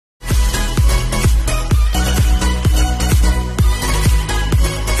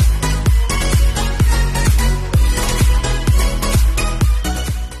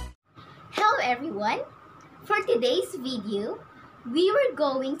video, we were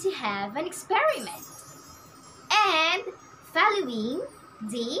going to have an experiment and following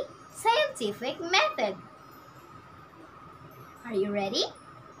the scientific method. Are you ready?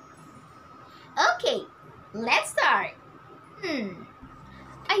 Okay, let's start.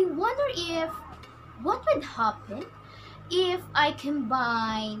 I wonder what would happen if I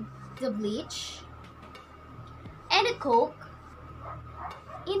combine the bleach and the Coke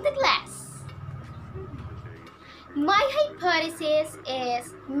in the glass. My hypothesis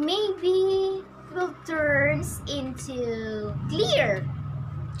is maybe it will turn into clear,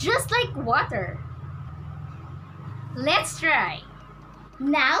 just like water. Let's try.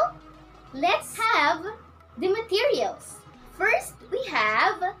 Now, let's have the materials. First, we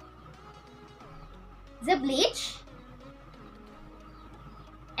have the bleach,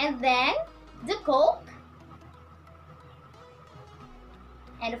 and then the Coke,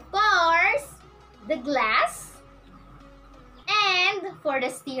 and of course, the glass. And for the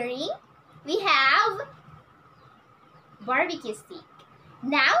stirring, we have barbecue stick.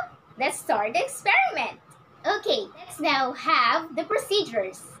 Now, let's start the experiment. Okay, let's now have the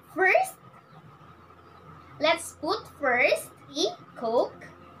procedures. First, let's put the Coke.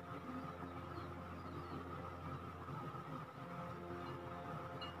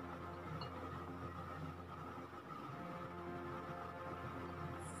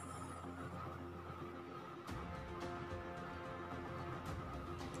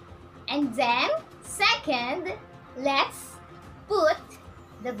 And then, second, let's put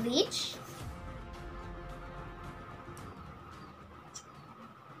the bleach.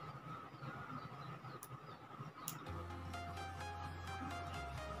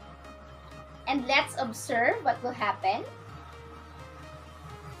 And let's observe what will happen.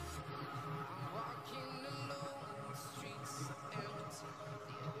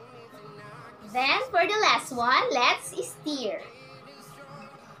 Then, for the last one, let's stir.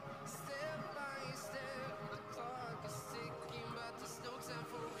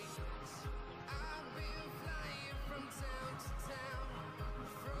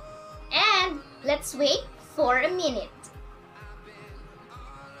 Let's wait for a minute.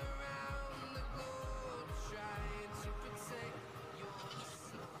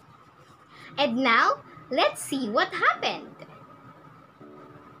 And now, let's see what happened.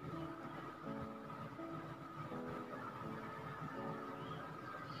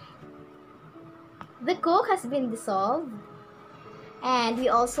 The Coke has been dissolved, and we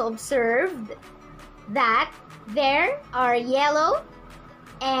also observed that there are yellow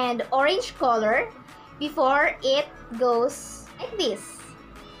and orange color before it goes like this,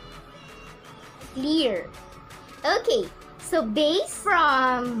 clear. Okay, so based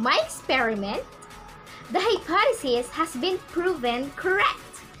from my experiment, the hypothesis has been proven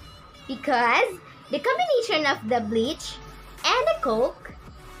correct because the combination of the bleach and the Coke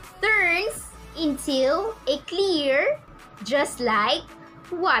turns into a clear, just like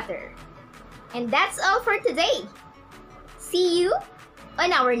water. And that's all for today. See you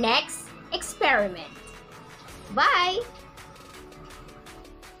on our next experiment. Bye!